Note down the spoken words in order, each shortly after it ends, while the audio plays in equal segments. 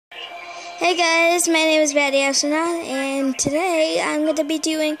Hey guys, my name is Badi and today I'm going to be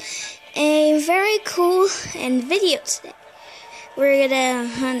doing a very cool video today. We're going to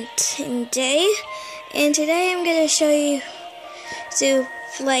hunting day, and today I'm going to show you to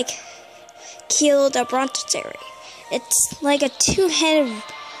kill the brontosaurus. It's like a two-headed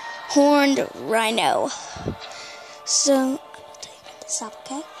horned rhino. So I'll take this up,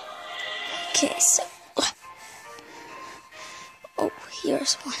 okay? Okay, so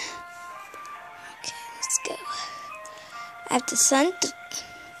here's one. Okay, let's go. I have to sun. We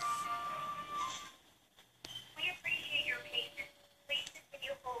appreciate your patience. Please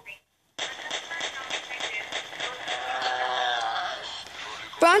continue holding.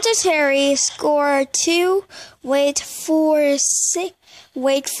 Brontosaurus score 2, weight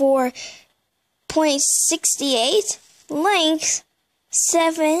 0.68, length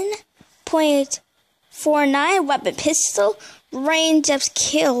 7.49, weapon pistol, range of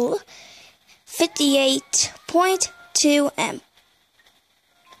kill 58.2 m.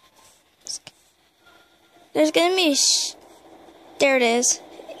 There's gonna be there it is.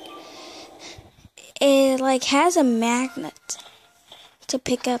 It has a magnet to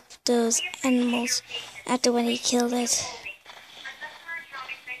pick up those animals after when he killed it.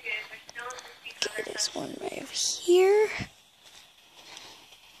 Okay, there's one right over here.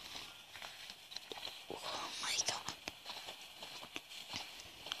 Oh my god.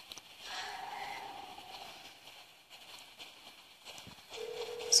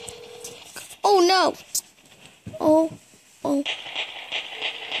 Oh no! Oh.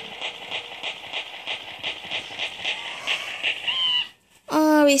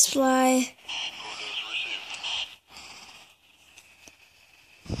 Oh, he's fly.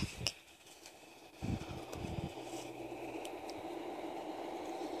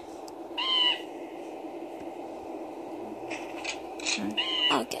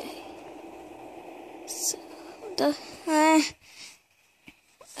 Okay. So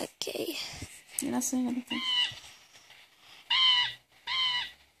okay. You're not saying anything.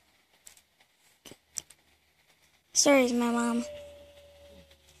 Sorry, my mom.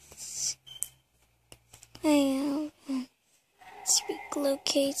 Speak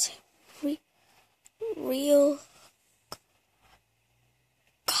locate real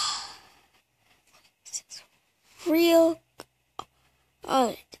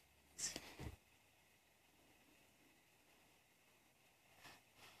oh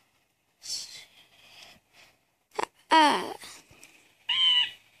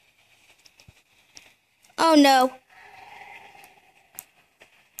oh no.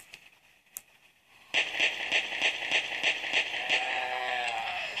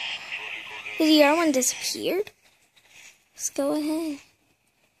 Did the other one disappeared? Let's go ahead.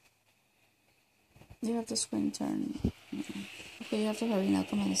 You have to screen turn. Okay, you have to hurry now.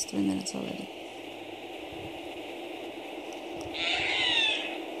 Come on, it's 3 minutes already.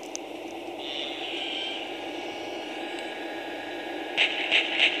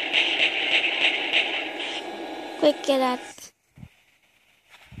 Quick, get out.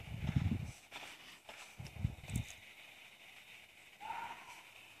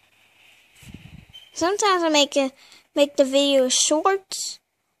 Sometimes I make the video short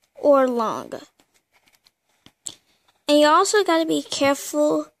or long. And you also gotta be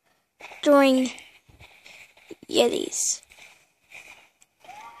careful during Yetis.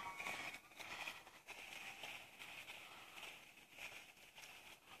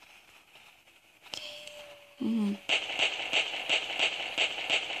 Mm-hmm.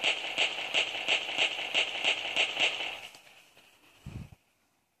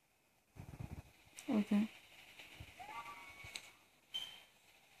 Okay.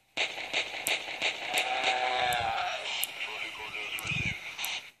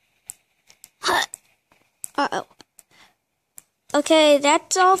 Uh-oh. Okay,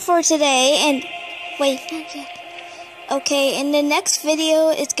 that's all for today, and wait, not yet. Okay, in the next video,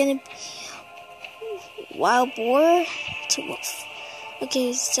 it's gonna be wild boar to wolf.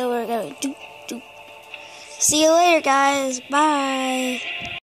 Okay, so we're gonna do. See you later, guys. Bye.